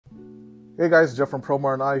Hey guys, Jeff from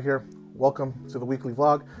Promar and I here. Welcome to the weekly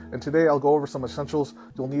vlog, and today I'll go over some essentials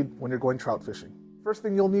you'll need when you're going trout fishing. First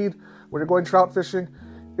thing you'll need when you're going trout fishing,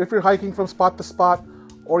 if you're hiking from spot to spot,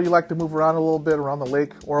 or you like to move around a little bit around the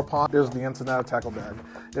lake or a pond, is the Ensenada Tackle Bag.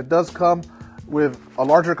 It does come with a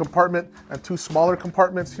larger compartment and two smaller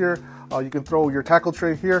compartments here. You can throw your tackle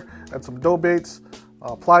tray here and some dough baits,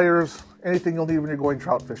 pliers, anything you'll need when you're going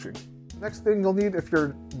trout fishing. Next thing you'll need if you're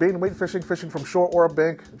bait and weight fishing from shore or a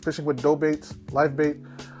bank, fishing with dough baits, live bait,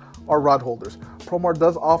 or rod holders. Promar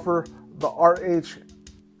does offer the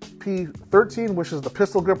RHP13, which is the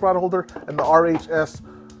pistol grip rod holder, and the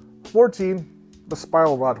RHS14, the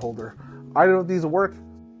spiral rod holder. Either of these will work.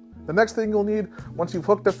 The next thing you'll need once you've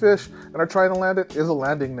hooked a fish and are trying to land it is a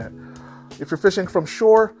landing net. If you're fishing from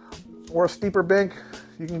shore or a steeper bank,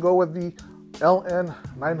 you can go with the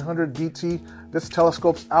LN900BT. This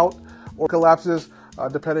telescopes out or collapses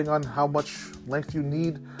depending on how much length you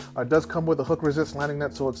need. It does come with a hook resist landing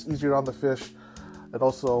net, so it's easier on the fish. It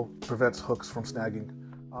also prevents hooks from snagging.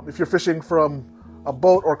 If you're fishing from a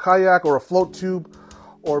boat or kayak or a float tube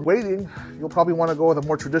or wading, you'll probably want to go with a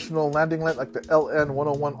more traditional landing net like the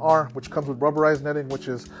LN101R, which comes with rubberized netting, which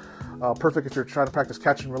is perfect if you're trying to practice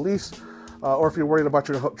catch and release, or if you're worried about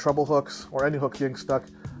your treble hooks or any hook getting stuck.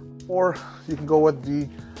 Or you can go with the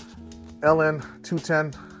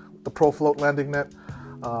LN210, the Pro Float landing net.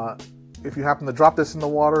 If you happen to drop this in the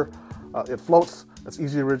water, it floats. It's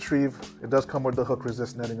easy to retrieve. It does come with the hook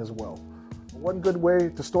resist netting as well. One good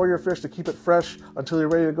way to store your fish to keep it fresh until you're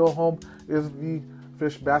ready to go home is the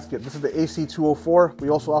fish basket. This is the AC204.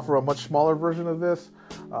 We also offer a much smaller version of this.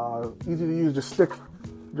 Easy to use. Just stick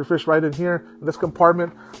your fish right in here in this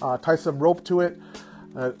compartment, tie some rope to it,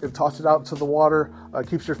 and toss it out into the water.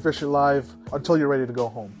 Keeps your fish alive until you're ready to go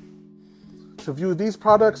home. To view these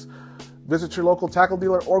products, visit your local tackle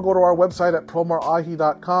dealer or go to our website at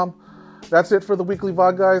promarahi.com. That's it for the weekly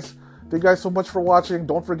vlog, guys. Thank you guys so much for watching.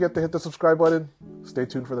 Don't forget to hit the subscribe button. Stay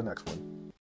tuned for the next one.